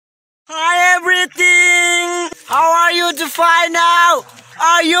fine now?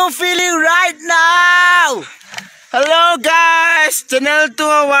 Are you feeling right now? Hello guys, channel 2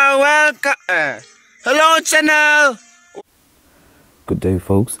 welcome. Hello channel. Good day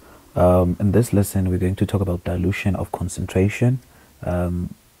folks. In this lesson we're going to talk about dilution of concentration,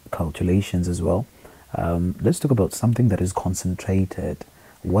 calculations as well. Let's talk about something that is concentrated.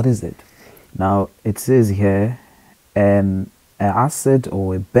 What is it? Now it says here an acid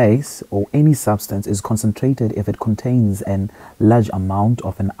or a base or any substance is concentrated if it contains a large amount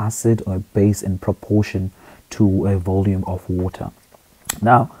of an acid or a base in proportion to a volume of water.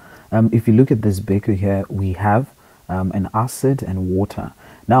 Now if you look at this beaker here, we have an acid and water.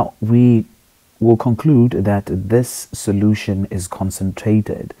 Now we will conclude that this solution is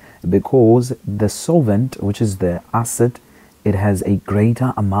concentrated because the solvent, which is the acid, it has a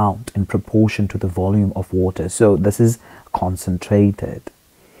greater amount in proportion to the volume of water. So this is concentrated.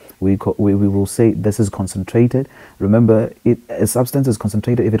 We will say this is concentrated. Remember, a substance is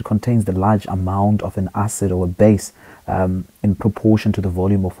concentrated if it contains the large amount of an acid or a base in proportion to the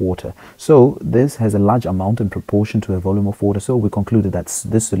volume of water. So this has a large amount in proportion to a volume of water. So we concluded that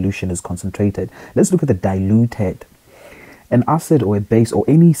this solution is concentrated. Let's look at the diluted. An acid or a base or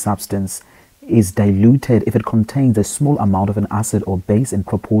any substance is diluted if it contains a small amount of an acid or base in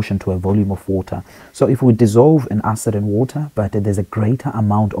proportion to a volume of water. So if we dissolve an acid in water, but there's a greater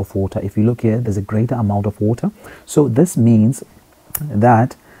amount of water, if you look here, there's a greater amount of water. So this means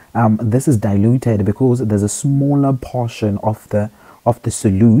that this is diluted because there's a smaller portion of the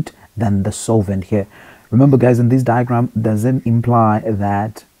solute than the solvent here. Remember guys, in this diagram doesn't imply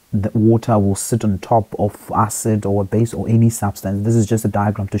that the water will sit on top of acid or a base or any substance. This is just a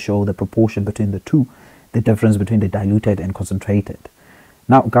diagram to show the proportion between the two, the difference between the diluted and concentrated.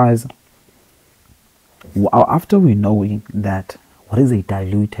 Now guys, after we knowing that what is a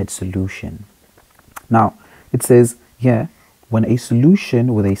diluted solution, now it says here, when a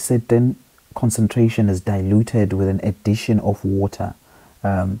solution with a certain concentration is diluted with an addition of water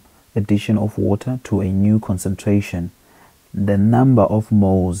to a new concentration, the number of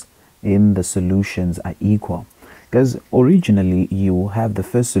moles in the solutions are equal. Because originally you have the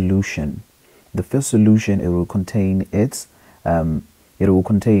first solution. The first solution, it will contain its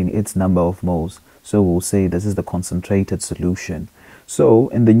number of moles. So we'll say this is the concentrated solution. So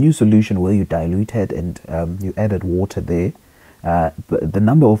in the new solution where you diluted and you added water there, but the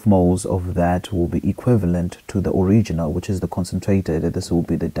number of moles of that will be equivalent to the original, which is the concentrated. This will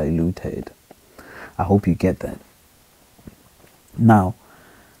be the diluted. I hope you get that. Now,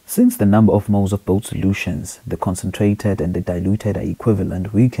 since the number of moles of both solutions, the concentrated and the diluted, are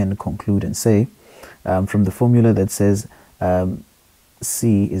equivalent, we can conclude and say from the formula that says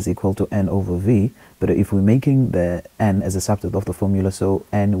C is equal to N over V, but if we're making the N as a subject of the formula, so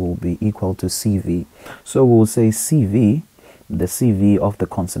N will be equal to CV. So we'll say CV, the CV of the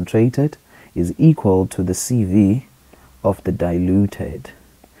concentrated, is equal to the CV of the diluted.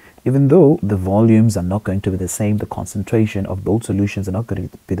 Even though the volumes are not going to be the same, the concentration of both solutions are not going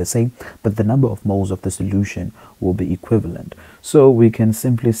to be the same, but the number of moles of the solution will be equivalent. So we can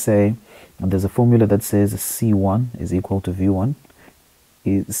simply say, there's a formula that says C1 is equal to V1.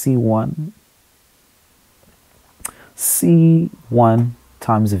 C1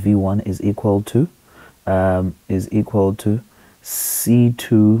 times V1 is equal to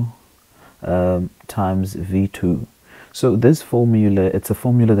C2 times V2. So this formula, it's a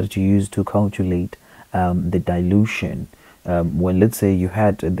formula that you use to calculate the dilution. When, let's say, you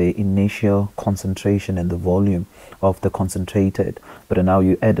had the initial concentration and the volume of the concentrated, but now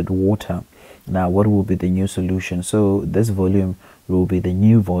you added water. Now what will be the new solution? So this volume will be the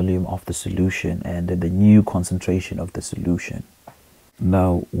new volume of the solution and the new concentration of the solution.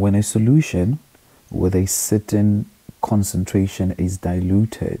 Now when a solution with a certain concentration is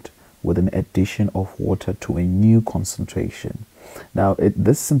diluted with an addition of water to a new concentration. Now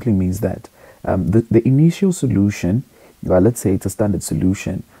this simply means that the initial solution, well, let's say it's a standard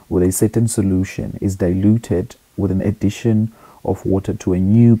solution with a certain solution, is diluted with an addition of water to a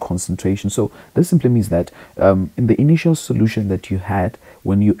new concentration. So this simply means that in the initial solution that you had,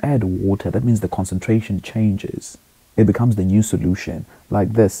 when you add water, that means the concentration changes. It becomes the new solution,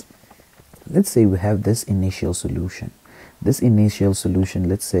 like this. Let's say we have this initial solution. This initial solution,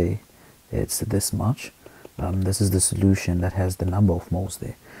 let's say it's this much. This is the solution that has the number of moles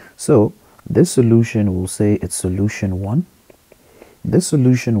there. So this solution, will say it's solution 1. This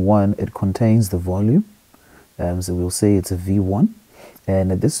solution 1, it contains the volume. So we'll say it's a V1.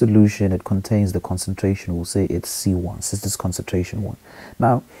 And this solution, it contains the concentration. We'll say it's C1. So this is concentration 1.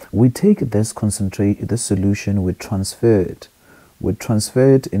 Now we take this solution, we transfer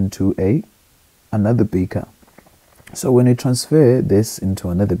it into another beaker. So when you transfer this into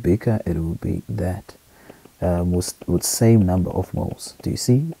another beaker, it will be that with same number of moles. Do you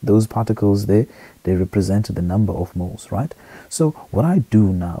see those particles there? They represent the number of moles, right? So what I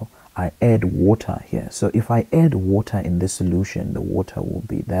do now, I add water here. So if I add water in this solution, the water will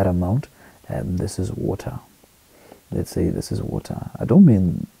be that amount. This is water. Let's say this is water. I don't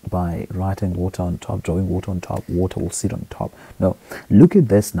mean by writing water on top, drawing water on top, water will sit on top. No, look at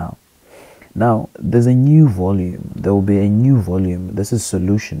this now. Now, there's a new volume. There will be a new volume. This is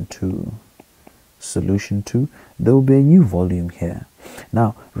solution 2. Solution 2. There will be a new volume here.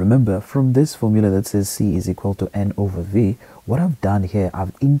 Now, remember, from this formula that says C is equal to N over V, what I've done here,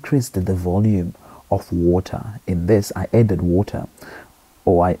 I've increased the volume of water. In this, I added water,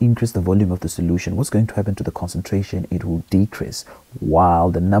 or I increase the volume of the solution. What's going to happen to the concentration? It will decrease,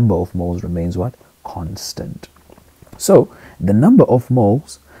 while the number of moles remains what? Constant. So, the number of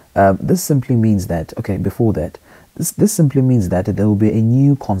moles, this simply means that, okay, before that, this simply means that there will be a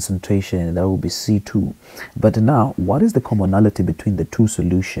new concentration, that will be C2. But now, what is the commonality between the two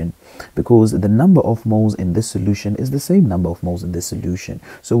solutions? Because the number of moles in this solution is the same number of moles in this solution.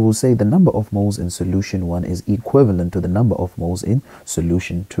 So we'll say the number of moles in solution 1 is equivalent to the number of moles in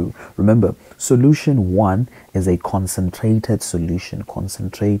solution 2. Remember, solution 1 is a concentrated solution,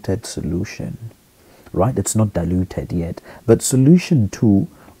 right? It's not diluted yet. But solution 2,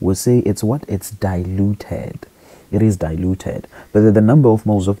 we'll say it's what? It's diluted. It is diluted, but the number of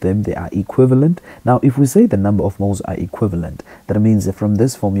moles of them, they are equivalent. Now, if we say the number of moles are equivalent, that means that from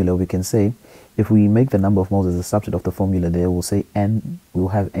this formula we can say, if we make the number of moles as a subset of the formula there, we'll say N, we'll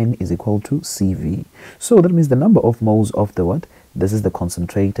have N is equal to CV. So that means the number of moles of the what? This is the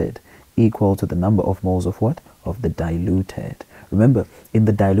concentrated, equal to the number of moles of what? Of the diluted. Remember, in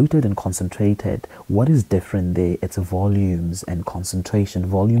the diluted and concentrated, what is different there? It's volumes and concentration.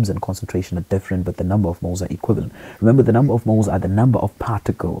 Volumes and concentration are different, but the number of moles are equivalent. Remember, the number of moles are the number of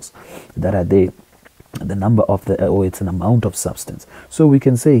particles that are there. The number of the, or it's an amount of substance. So we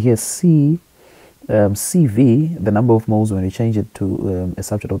can say here CV, the number of moles, when we change it to a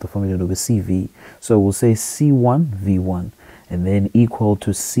subject of the formula, it will be CV. So we'll say C1 V1. And then equal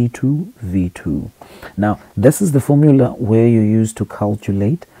to C2 V2. Now, this is the formula where you use to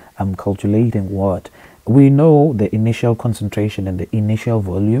calculate. I'm calculating what? We know the initial concentration and the initial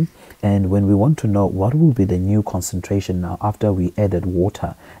volume. And when we want to know what will be the new concentration now after we added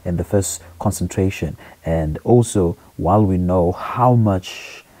water in the first concentration, and also while we know how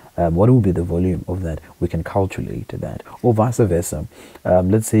much, what will be the volume of that, we can calculate that, or vice versa.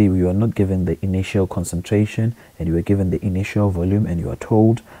 Let's say you are not given the initial concentration and you are given the initial volume, and you are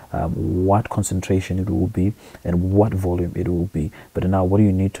told what concentration it will be and what volume it will be. But now what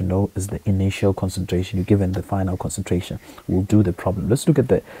you need to know is the initial concentration. You're given the final concentration. We'll do the problem. Let's look at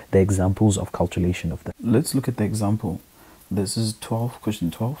the examples of calculation of that. Let's look at the example. This is 12, question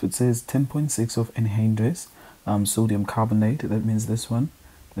 12. It says 10.6 of anhydrous sodium carbonate. That means this one.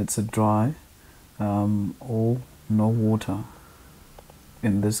 It's a dry or no water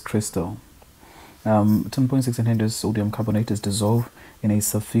in this crystal. 10.6 anhydrous sodium carbonate is dissolved in a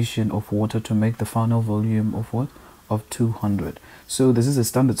sufficient of water to make the final volume of what? Of 200. So this is a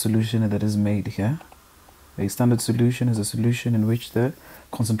standard solution that is made here. A standard solution is a solution in which the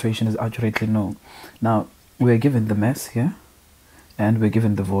concentration is accurately known. Now, we are given the mass here, and we're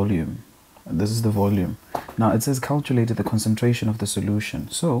given the volume. This is the volume. Now it says calculate the concentration of the solution.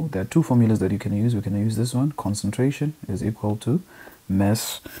 So there are two formulas that you can use. We can use this one. Concentration is equal to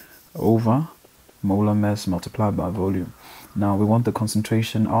mass over molar mass multiplied by volume. Now we want the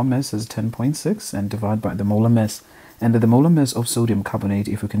concentration. Our mass is 10.6 and divide by the molar mass. And the molar mass of sodium carbonate,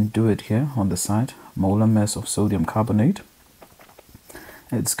 if we can do it here on the side, molar mass of sodium carbonate,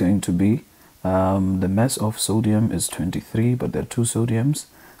 it's going to be the mass of sodium is 23, but there are two sodiums.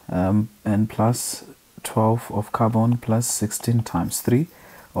 And plus 12 of carbon plus 16 times 3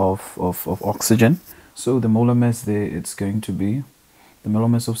 of oxygen. So the molar mass there, it's going to be, the molar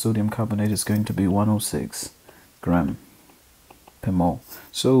mass of sodium carbonate is going to be 106 gram per mole.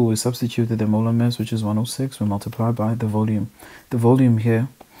 So we substituted the molar mass, which is 106, we multiply by the volume. The volume here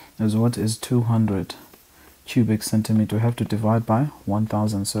is what? Is 200 cubic centimeter. We have to divide by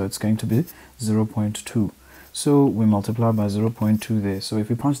 1000, so it's going to be 0.2. So we multiply by 0.2 there. So if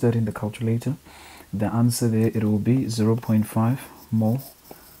we punch that in the calculator, the answer there, it will be 0.5 mole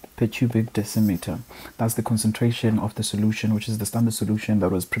per cubic decimeter. That's the concentration of the solution, which is the standard solution that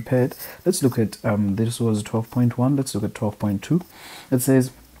was prepared. Let's look at, this was 12.1. Let's look at 12.2. It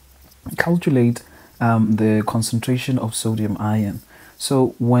says, calculate the concentration of sodium ion.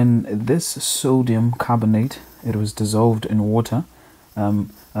 So when this sodium carbonate, it was dissolved in water,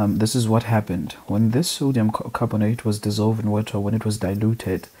 this is what happened when this sodium carbonate was dissolved in water. When it was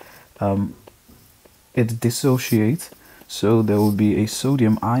diluted, it dissociates, so there will be a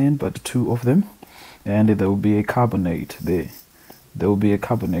sodium ion, but two of them, and there will be a carbonate there. There will be a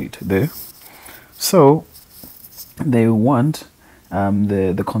carbonate there. So they want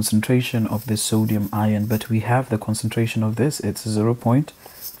the concentration of the sodium ion, but we have the concentration of this. It's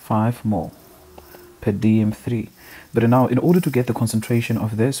 0.5 mole per dm3. But now, in order to get the concentration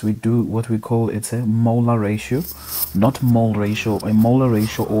of this, we do what we call, it's a molar ratio, not mole ratio, a molar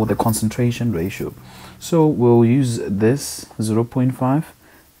ratio, or the concentration ratio. So we'll use this 0.5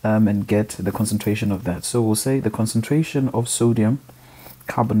 and get the concentration of that. So we'll say the concentration of sodium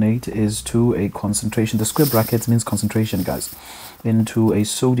carbonate is to a concentration, the square brackets means concentration, guys, into a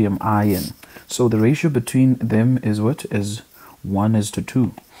sodium ion. So the ratio between them is what? Is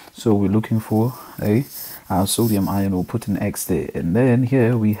 1:2. So we're looking for a sodium ion. We'll put an X there, and then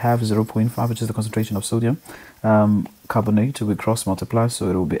here we have 0.5, which is the concentration of sodium carbonate. We cross multiply, so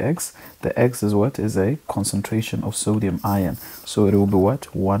it will be X. The X is what? Is a concentration of sodium ion, so it will be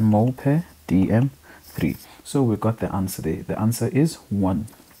what? 1 mole per dm3. So we got the answer there. The answer is 1.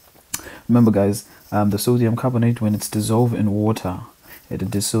 Remember, guys, the sodium carbonate, when it's dissolved in water, it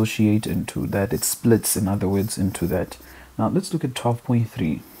dissociates into that. It splits, in other words, into that. Now let's look at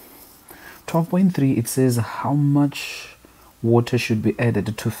 12.3. 12.3, it says how much water should be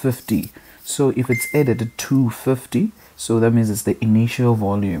added to 50. So if it's added to 50, so that means it's the initial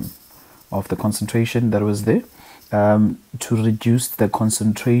volume of the concentration that was there, to reduce the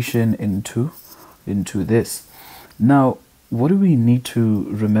concentration into this. Now, what do we need to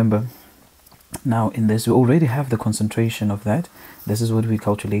remember? Now, in this, we already have the concentration of that. This is what we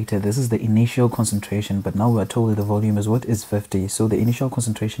calculated. This is the initial concentration, but now we are told that the volume is what? Is 50. So the initial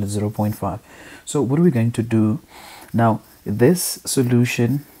concentration is 0.5. So what are we going to do? Now, this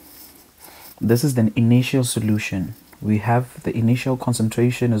solution, this is the initial solution. We have the initial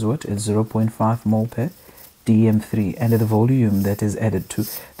concentration is what? Is 0.5 mole per dm3, and the volume that is added to,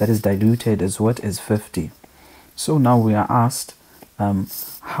 that is diluted, is what? Is 50. So now we are asked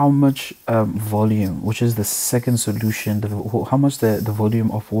how much volume, which is the second solution, how much the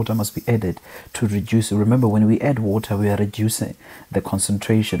volume of water must be added to reduce. Remember, when we add water, we are reducing the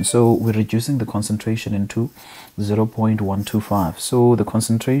concentration. So we're reducing the concentration into 0.125. So the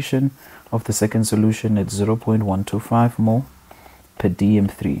concentration of the second solution is 0.125 mole per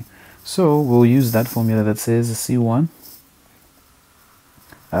dm3. So we'll use that formula that says C1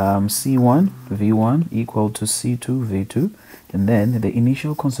 V1 equal to C2 V2, and then the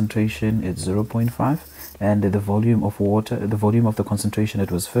initial concentration is 0.5, and the volume of water, the volume of the concentration, it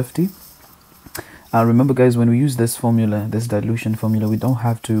was 50. Remember, guys, when we use this formula, this dilution formula, we don't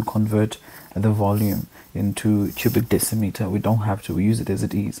have to convert the volume into cubic decimeter. We don't have to. We use it as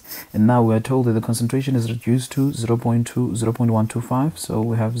it is. And now we are told that the concentration is reduced to 0.125. So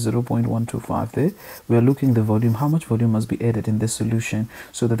we have 0.125 there. We are looking the volume. How much volume must be added in this solution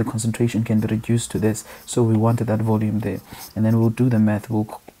so that the concentration can be reduced to this? So we wanted that volume there. And then we'll do the math.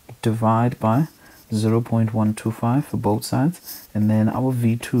 We'll divide by 0.125 for both sides, and then our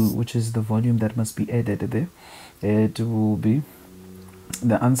V2, which is the volume that must be added there, it will be,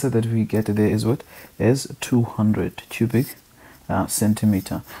 the answer that we get there is what? Is 200 cubic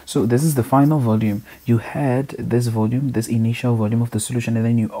centimeter. So this is the final volume. You had this volume, this initial volume of the solution, and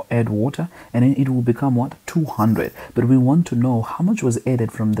then you add water, and then it will become what? 200. But we want to know how much was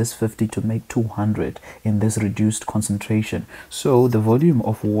added from this 50 to make 200 in this reduced concentration. So the volume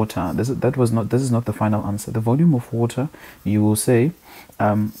of water, this is not the final answer. The volume of water, you will say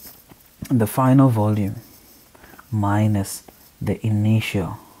the final volume minus the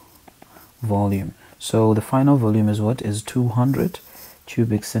initial volume. So the final volume is what? Is 200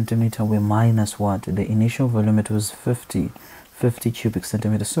 cubic centimeter. We minus what? The initial volume, it was 50 cubic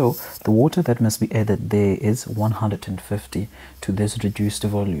centimeters. So the water that must be added there is 150 to this reduced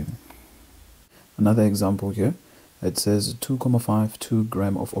volume. Another example here, it says 2.52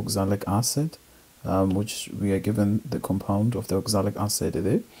 gram of oxalic acid, which we are given the compound of the oxalic acid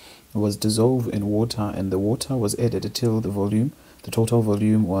there, was dissolved in water, and the water was added till the total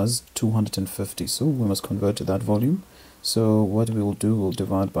volume was 250. So we must convert to that volume. So what we will do, we'll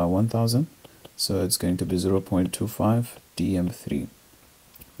divide by 1000. So it's going to be 0.25 dm3.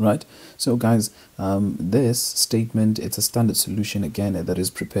 Right? So guys, this statement, it's a standard solution again that is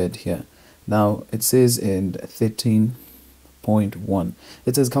prepared here. Now it says in 13.1,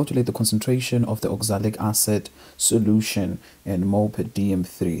 it says calculate the concentration of the oxalic acid solution in mole per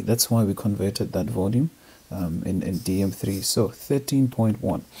dm3. That's why we converted that volume in dm3. So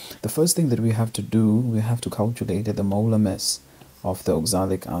 13.1, the first thing that we have to do, we have to calculate the molar mass of the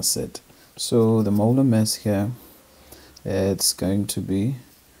oxalic acid. So the molar mass here, it's going to be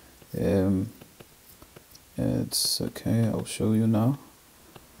it's okay, I'll show you now.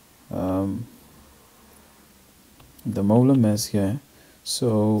 The molar mass here,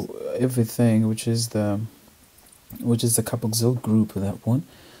 so everything which is the carboxyl group, that one,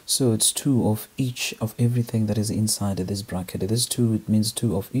 so it's 2 of each of everything that is inside of this bracket. It is 2, it means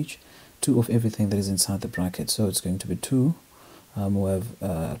 2 of each, 2 of everything that is inside the bracket. So it's going to be 2, we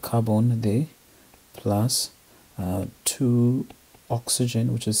have carbon there, plus 2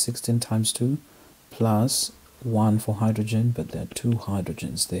 oxygen, which is 16 times 2, plus 1 for hydrogen, but there are 2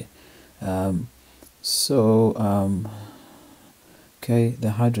 hydrogens there. Okay,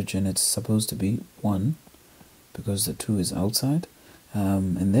 the hydrogen, it's supposed to be 1 because the 2 is outside.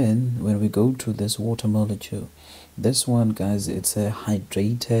 And then when we go to this water molecule, this one, guys, it's a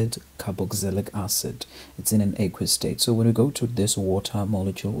hydrated carboxylic acid. It's in an aqueous state. So when we go to this water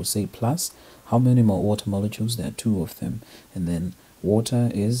molecule, we'll say plus how many more water molecules? There are 2 of them. And then water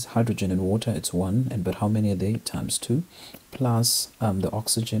is hydrogen and water, it's 1, and but how many are they? Times 2, plus the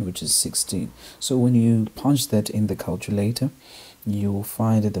oxygen, which is 16. So when you punch that in the calculator, you'll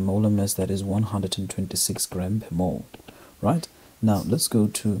find that the molar mass, that is 126 gram per mole. Right, now let's go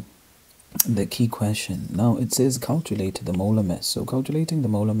to the key question. Now it says calculate the molar mass. So calculating the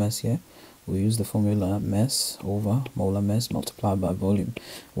molar mass here, we use the formula mass over molar mass multiplied by volume.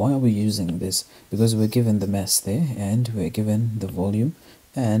 Why are we using this? Because we're given the mass there, and we're given the volume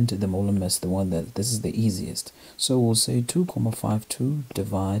and the molar mass, the one that this is the easiest. So we'll say 2,52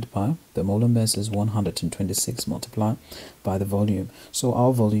 divided by the molar mass is 126 multiplied by the volume. So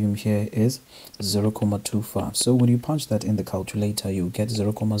our volume here is 0,25. So when you punch that in the calculator, you get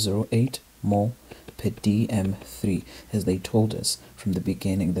 0,08 mole per dm3, as they told us from the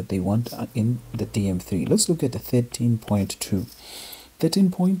beginning that they want in the dm3. Let's look at the 13.2.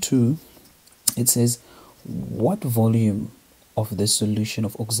 13.2, it says what volume of the solution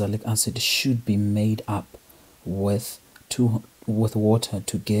of oxalic acid should be made up with water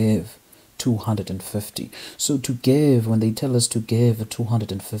to give 250. So to give, when they tell us to give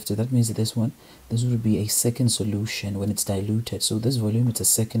 250, that means this would be a second solution when it's diluted. So this volume, it's a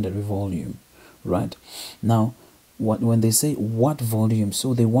secondary volume, right? Now when they say what volume,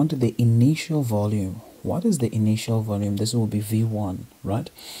 so they wanted the initial volume. What is the initial volume? This will be V1, right?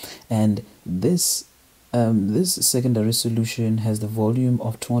 And this secondary solution has the volume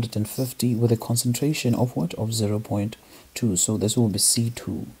of 250 with a concentration of what? Of 0.2. So this will be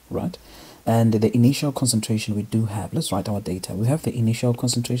C2, right? And the initial concentration we do have, let's write our data. We have the initial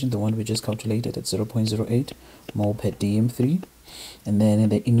concentration, the one we just calculated at 0.08 mole per dm3. And then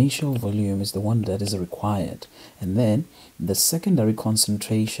the initial volume is the one that is required. And then the secondary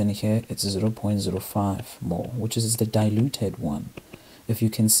concentration here, it's 0.05 mole, which is the diluted one. If you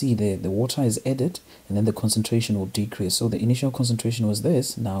can see there, the water is added and then the concentration will decrease. So the initial concentration was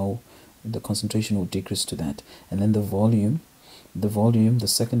this, now the concentration will decrease to that. And then the volume, the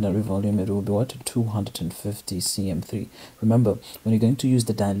secondary volume, it will be what? 250 cm3. Remember, when you're going to use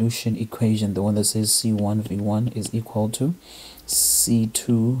the dilution equation, the one that says C1V1 is equal to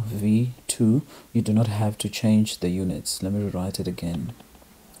C2V2, you do not have to change the units. Let me rewrite it again.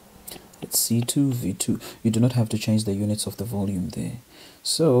 It's C2V2. You do not have to change the units of the volume there.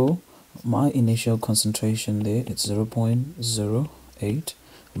 So my initial concentration there, it's 0.08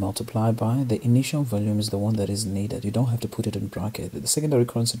 multiplied by the initial volume is the one that is needed. You don't have to put it in bracket. The secondary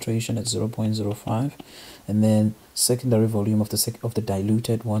concentration at 0.05, and then secondary volume of the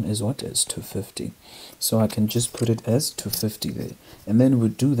diluted one is what? Is 250. So I can just put it as 250 there, and then we'll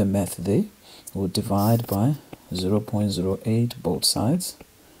do the math there. We'll divide by 0.08 both sides.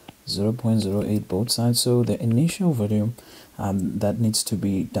 0.08 both sides. So the initial volume that needs to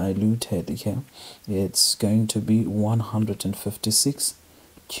be diluted here, it's going to be 156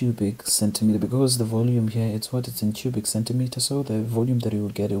 cubic centimeter, because the volume here, it's what? It's in cubic centimeter. So the volume that you will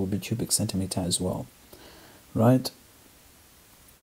get, it will be cubic centimeter as well, right?